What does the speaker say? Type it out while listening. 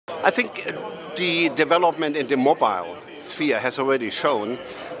I think the development in the mobile sphere has already shown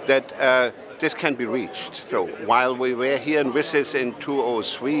that this can be reached. So while we were here in WSIS in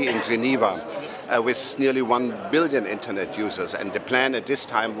 2003 in Geneva with nearly 1 billion internet users, and the plan at this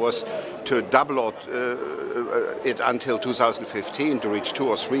time was to double it until 2015 to reach 2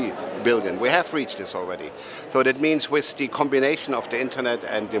 or 3 billion. We have reached this already. So that means with the combination of the internet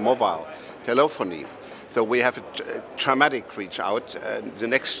and the mobile telephony, so we have a dramatic reach out. The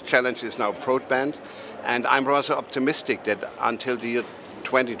next challenge is now broadband, and I'm rather optimistic that until the year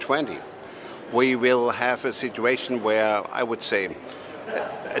 2020 we will have a situation where I would say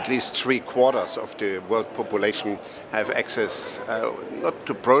at least 3/4 of the world population have access not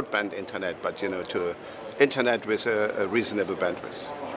to broadband internet, but to internet with a reasonable bandwidth.